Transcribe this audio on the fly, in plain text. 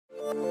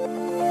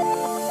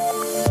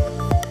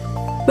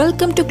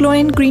Welcome to Glow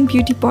and Green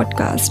Beauty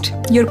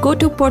Podcast, your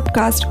go-to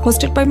podcast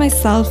hosted by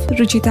myself,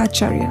 Ruchita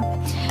Acharya.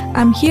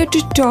 I'm here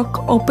to talk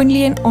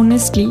openly and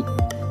honestly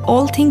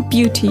all things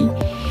beauty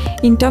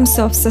in terms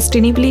of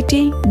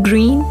sustainability,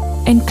 green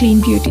and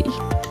clean beauty.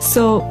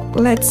 So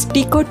let's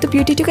decode the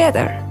beauty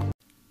together.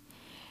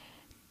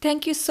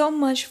 Thank you so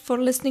much for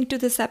listening to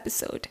this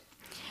episode.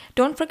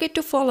 Don't forget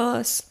to follow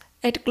us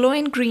at Glow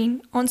and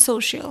Green on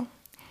social.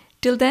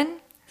 Till then,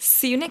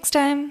 see you next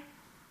time.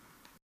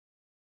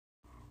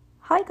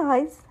 Hi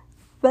guys,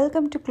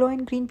 welcome to Glow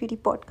and Green Beauty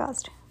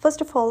Podcast.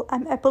 First of all,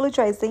 I'm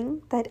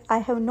apologizing that I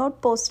have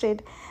not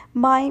posted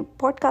my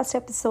podcast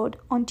episode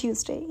on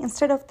Tuesday.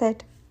 Instead of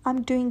that,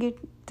 I'm doing it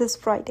this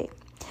Friday.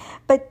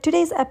 But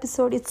today's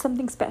episode is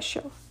something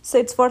special, so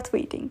it's worth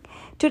waiting.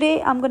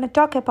 Today, I'm going to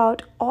talk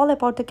all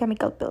about the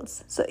chemical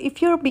pills. So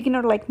if you're a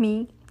beginner like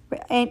me,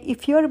 and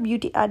if you're a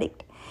beauty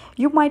addict,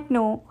 you might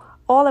know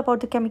all about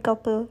the chemical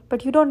pill,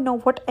 but you don't know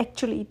what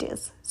actually it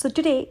is. So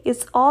today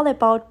is all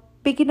about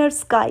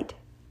beginner's guide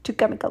to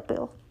chemical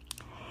pill.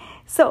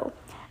 So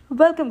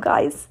welcome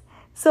guys.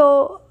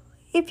 So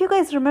if you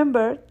guys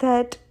remember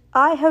that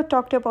I have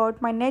talked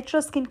about my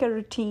natural skincare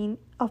routine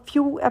a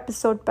few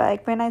episodes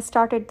back when I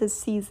started this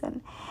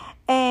season,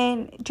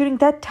 and during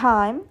that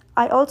time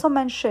I also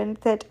mentioned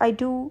that I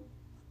do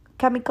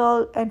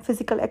chemical and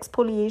physical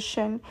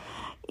exfoliation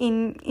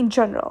in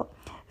general.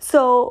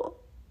 So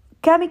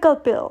chemical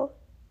pill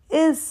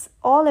is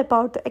all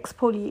about the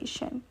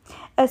exfoliation,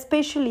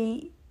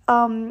 especially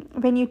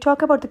when you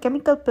talk about the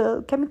chemical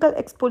pill. Chemical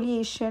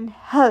exfoliation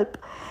help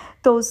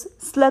those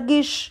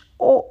sluggish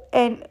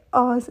and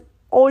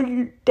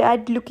old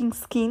dead looking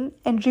skin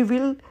and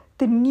reveal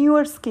the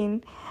newer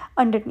skin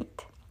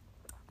underneath.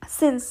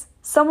 Since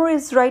summer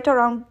is right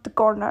around the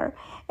corner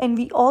and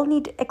we all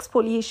need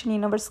exfoliation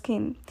in our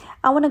skin,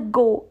 I want to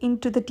go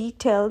into the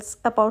details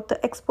about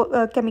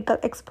the chemical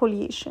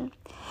exfoliation.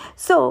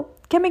 So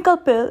chemical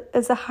peel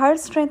is a higher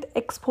strength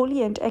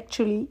exfoliant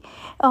actually,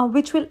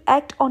 which will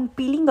act on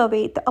peeling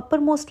away the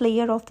uppermost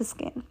layer of the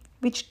skin,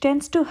 which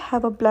tends to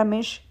have a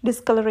blemish,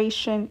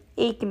 discoloration,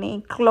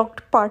 acne,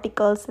 clogged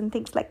particles and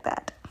things like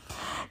that.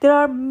 There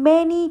are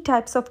many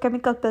types of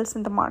chemical pills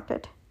in the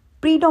market.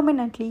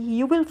 Predominantly,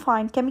 you will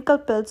find chemical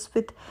pills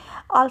with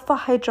alpha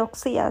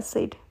hydroxy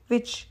acid,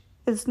 which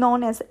is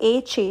known as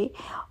AHA,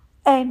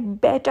 and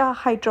beta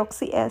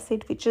hydroxy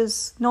acid, which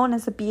is known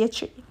as a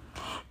BHA.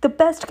 The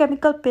best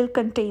chemical pill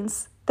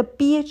contains the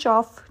pH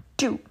of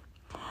 2,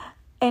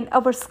 and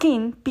our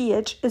skin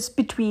pH is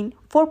between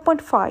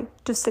 4.5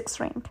 to 6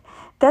 rank.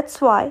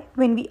 That's why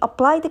when we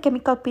apply the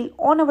chemical pill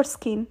on our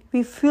skin,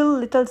 we feel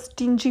little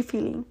stingy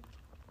feeling.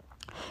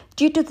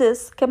 Due to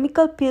this,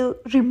 chemical peel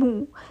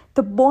remove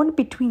the bond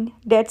between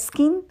dead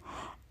skin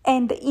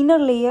and the inner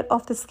layer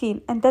of the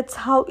skin, and that's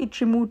how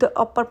it remove the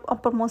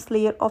uppermost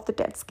layer of the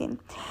dead skin.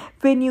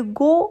 When you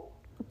go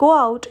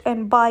out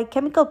and buy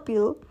chemical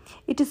peel,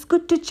 it is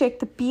good to check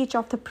the pH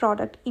of the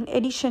product in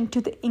addition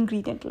to the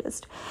ingredient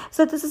list.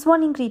 So this is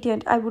one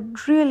ingredient I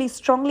would really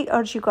strongly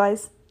urge you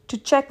guys to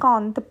check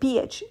on the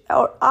pH,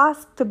 or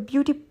ask the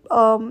beauty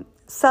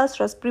sales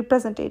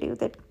representative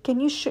that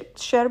can you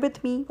share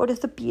with me what is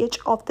the pH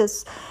of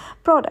this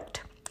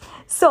product.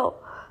 So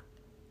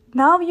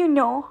now you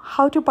know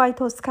how to buy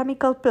those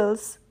chemical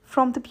pills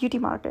from the beauty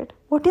market.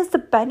 What is the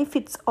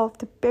benefits of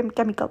the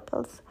chemical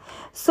pills?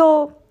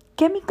 So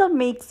chemical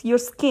makes your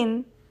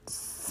skin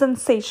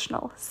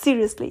sensational.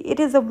 Seriously, it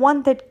is a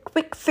one that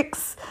quick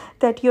fix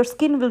that your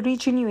skin will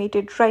regenerate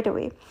it right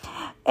away.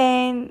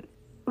 And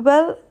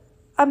well,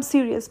 I'm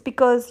serious,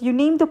 because you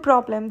name the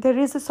problem, there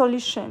is a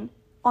solution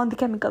on the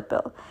chemical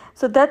pill.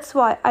 So that's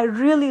why I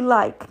really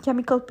like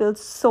chemical pills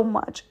so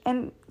much,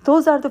 and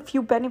those are the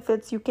few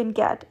benefits you can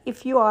get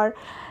if you are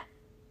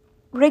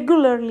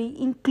regularly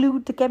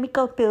include the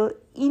chemical pill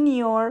in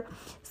your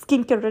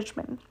skincare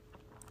regimen.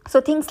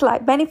 So things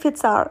like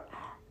benefits are,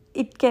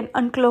 it can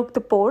unclog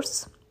the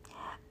pores,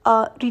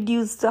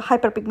 reduce the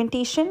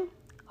hyperpigmentation,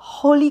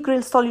 holy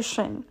grail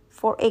solution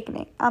for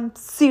acne. I'm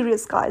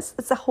serious guys,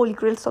 it's a holy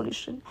grail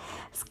solution.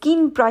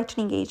 Skin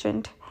brightening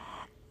agent,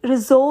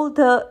 resolve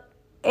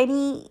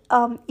any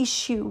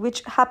issue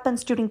which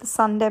happens during the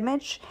sun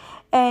damage,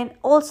 and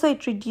also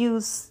it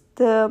reduces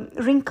the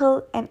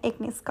wrinkle and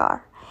acne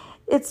scar.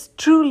 It's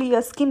truly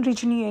a skin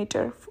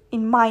regenerator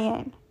in my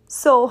end.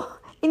 So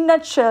in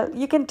nutshell,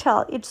 you can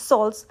tell it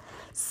solves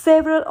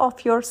several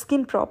of your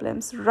skin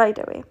problems right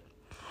away.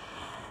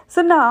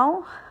 So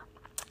now,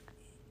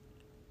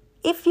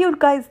 if you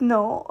guys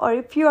know, or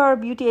if you are a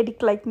beauty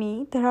addict like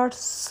me, there are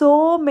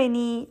so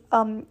many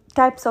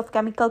types of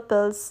chemical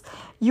pills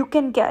you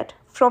can get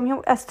from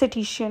your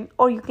esthetician,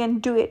 or you can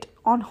do it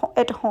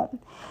at home.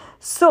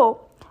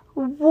 So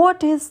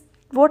what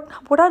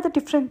are the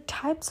different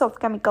types of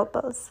chemical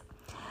pills?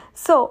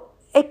 So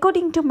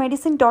according to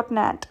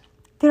medicine.net,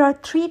 there are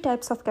 3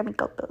 types of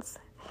chemical pills.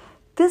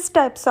 These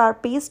types are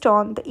based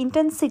on the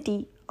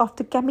intensity of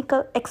the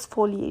chemical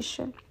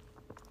exfoliation.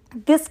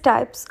 These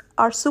types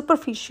are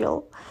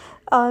superficial,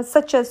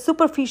 such as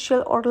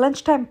superficial or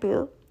lunchtime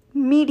pill,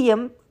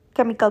 medium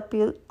chemical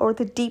peel, or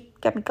the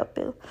deep chemical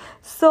peel.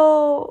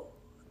 So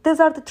these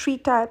are the three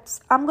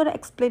types I'm going to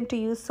explain to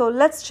you. So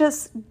let's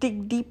just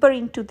dig deeper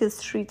into these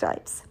three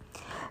types.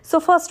 So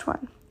first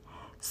one,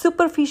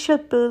 superficial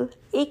peel,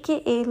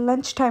 aka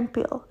lunchtime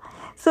peel.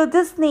 So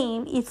this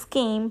name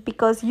came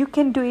because you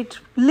can do it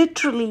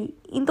literally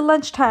in the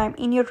lunchtime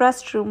in your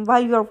restroom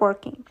while you are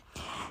working.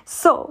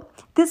 So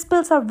these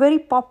pills are very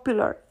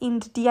popular in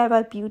the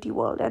DIY beauty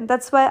world, and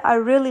that's why I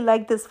really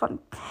like this one,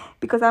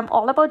 because I'm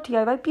all about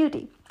DIY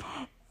beauty.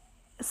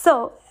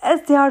 So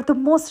as they are the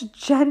most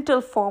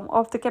gentle form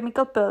of the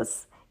chemical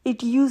pills,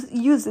 it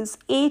uses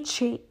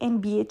AHA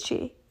and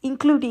BHA,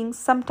 including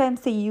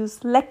sometimes they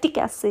use lactic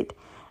acid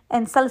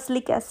and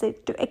salicylic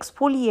acid to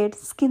exfoliate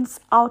skin's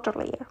outer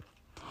layer.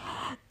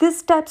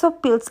 These types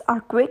of pills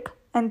are quick,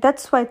 and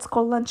that's why it's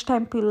called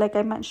lunchtime pill, like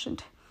I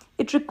mentioned.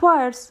 It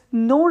requires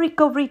no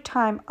recovery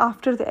time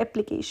after the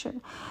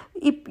application.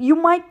 You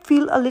might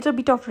feel a little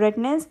bit of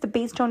redness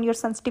based on your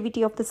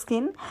sensitivity of the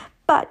skin,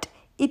 but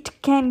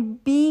it can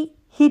be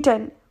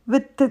hidden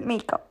with the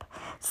makeup.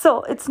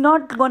 So it's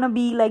not gonna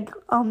be like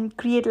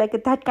create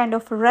like that kind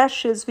of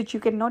rashes which you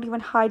cannot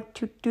even hide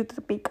due to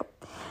the makeup.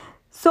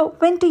 So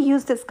when to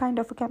use this kind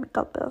of a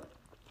chemical pill?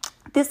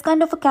 This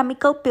kind of a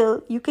chemical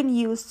pill you can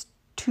use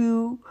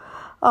to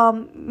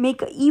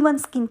make an even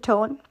skin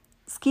tone,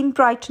 skin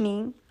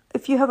brightening.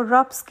 If you have a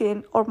rough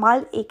skin or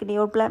mild acne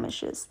or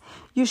blemishes,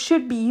 you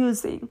should be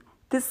using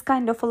this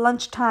kind of a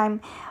lunchtime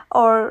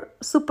or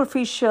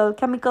superficial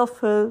chemical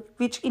pill,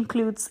 which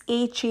includes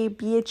AHA,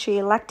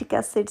 BHA, lactic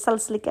acid,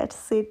 salicylic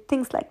acid,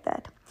 things like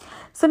that.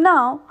 So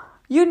now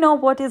you know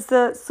what is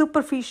the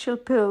superficial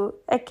pill,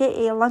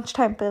 aka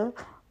lunchtime pill.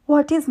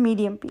 What is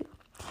medium pill?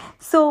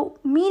 So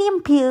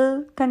medium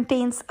pill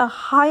contains a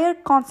higher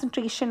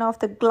concentration of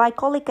the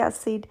glycolic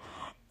acid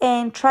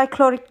and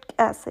trichloric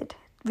acid,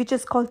 which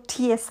is called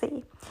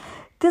TSA.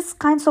 This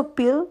kinds of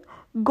pill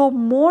go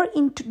more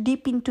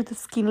deep into the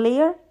skin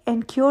layer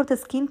and cure the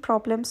skin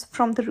problems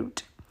from the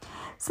root.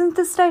 Since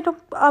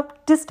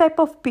this type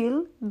of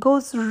pill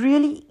goes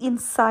really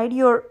inside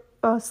your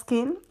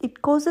skin,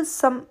 it causes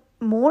some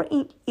more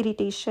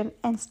irritation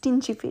and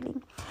stingy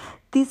feeling.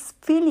 This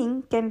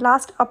feeling can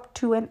last up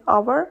to an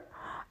hour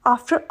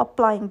after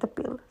applying the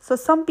pill. So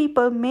some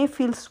people may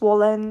feel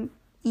swollen,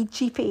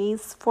 itchy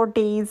face for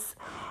days,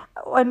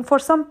 and for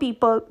some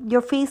people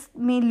your face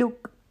may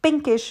look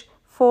pinkish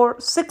for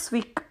 6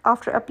 weeks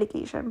after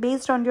application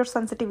based on your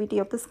sensitivity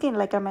of the skin,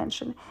 like I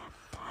mentioned.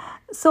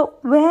 So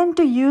when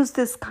to use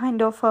this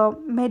kind of a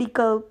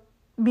medical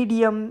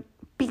medium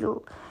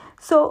pill?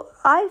 So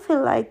I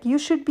feel like you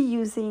should be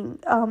using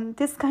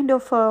this kind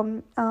of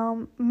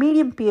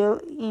medium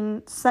pill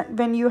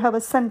when you have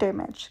a sun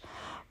damage,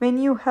 when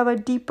you have a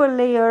deeper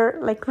layer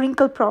like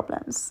wrinkle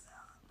problems,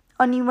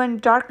 uneven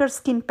darker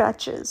skin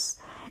patches,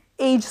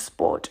 age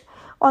spot.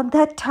 On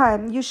that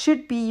time, you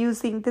should be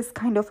using this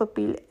kind of a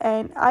pill,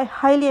 and I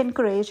highly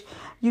encourage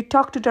you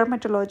talk to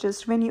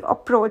dermatologists when you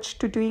approach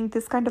to doing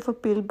this kind of a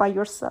pill by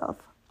yourself.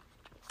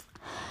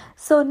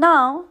 So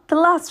now the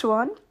last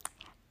one,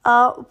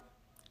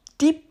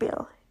 deep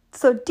pill.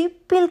 So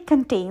deep pill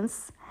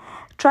contains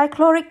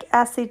trichloric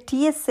acid,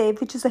 TSA,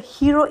 which is a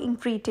hero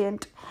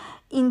ingredient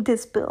in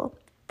this pill.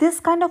 This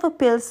kind of a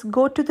pills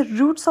go to the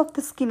roots of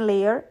the skin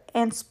layer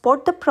and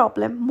spot the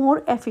problem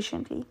more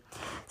efficiently.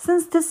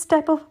 Since this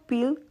type of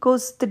pill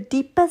goes the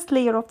deepest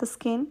layer of the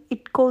skin,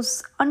 it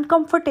causes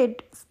uncomfortable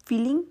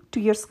feeling to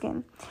your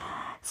skin.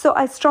 So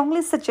I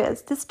strongly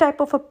suggest this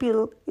type of a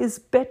pill is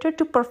better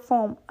to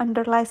perform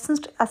under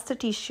licensed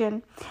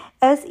esthetician,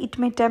 as it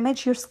may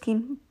damage your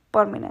skin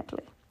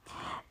permanently.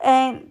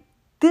 And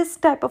this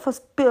type of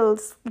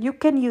pills, you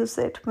can use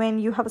it when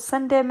you have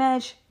sun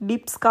damage,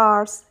 deep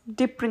scars,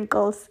 deep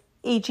wrinkles,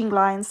 aging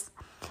lines.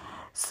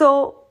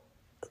 So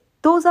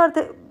those are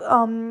the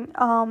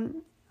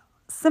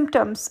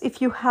symptoms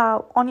if you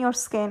have on your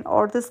skin,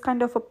 or this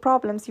kind of a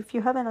problems if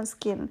you have on your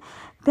skin,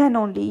 then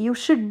only you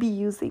should be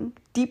using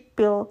deep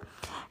pill,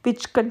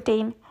 which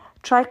contain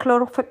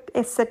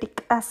trichloroacetic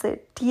acid,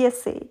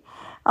 TSA,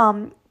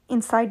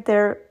 inside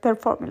their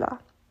formula.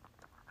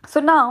 So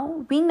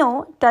now we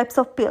know types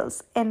of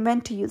pills and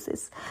when to use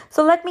this.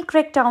 So let me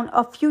crack down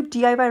a few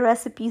DIY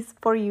recipes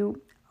for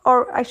you,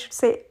 or I should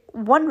say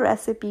one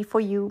recipe for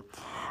you,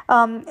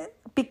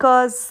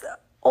 because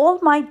all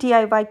my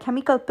DIY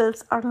chemical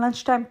pills are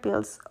lunchtime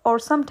pills, or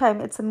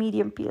sometimes it's a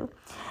medium pill.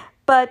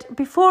 But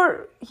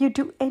before you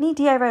do any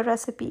DIY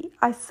recipe,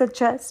 I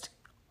suggest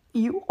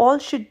you all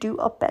should do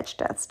a patch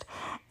test.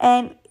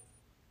 And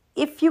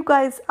if you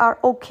guys are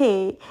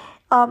okay,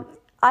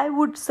 I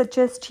would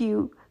suggest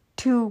you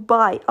to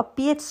buy a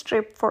pH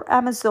strip for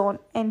Amazon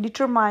and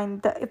determine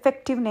the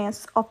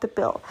effectiveness of the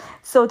pill.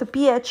 So the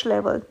pH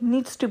level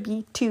needs to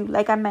be 2,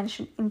 like I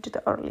mentioned into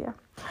the earlier.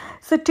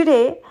 So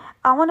today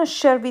I want to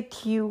share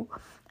with you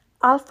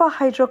alpha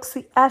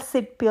hydroxy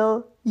acid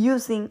pill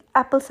using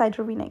apple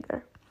cider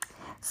vinegar.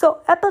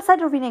 So apple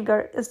cider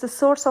vinegar is the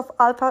source of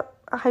alpha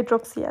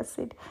hydroxy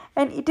acid,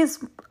 and it is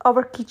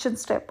our kitchen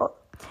staple.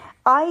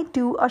 I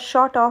do a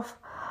shot of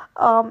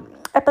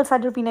apple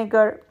cider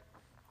vinegar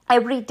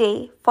every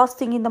day, first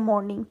thing in the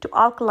morning, to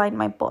alkaline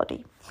my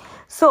body.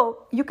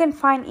 So you can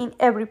find in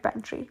every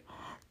pantry.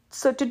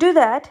 So to do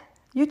that,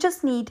 you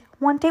just need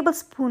 1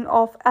 tablespoon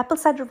of apple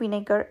cider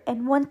vinegar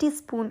and 1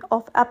 teaspoon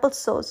of apple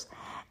sauce.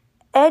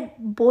 Add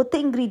both the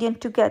ingredients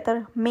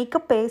together, make a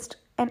paste,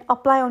 and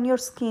apply on your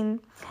skin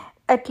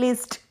at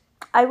least,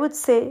 I would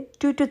say,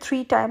 2 to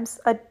 3 times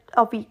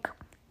a week.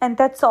 And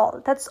that's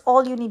all. That's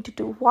all you need to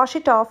do. Wash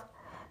it off,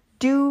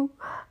 do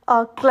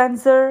a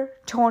cleanser,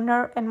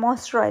 toner, and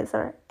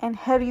moisturizer, and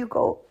here you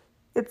go.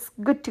 It's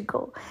good to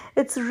go.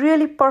 It's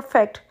really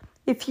perfect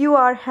if you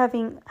are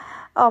having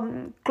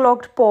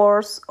clogged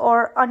pores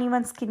or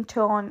uneven skin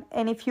tone,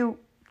 and if you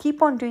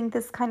keep on doing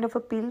this kind of a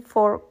peel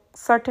for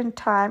certain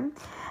time,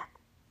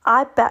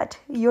 I bet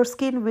your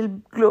skin will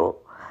glow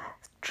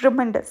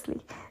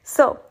tremendously.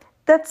 So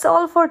that's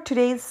all for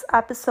today's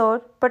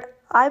episode, but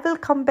I will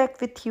come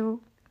back with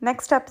you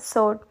next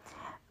episode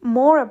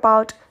more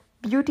about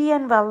beauty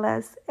and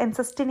wellness and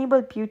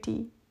sustainable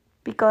beauty,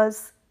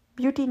 because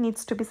beauty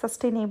needs to be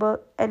sustainable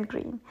and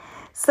green.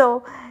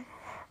 So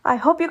I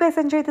hope you guys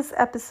enjoyed this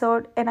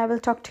episode, and I will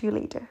talk to you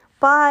later.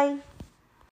 Bye.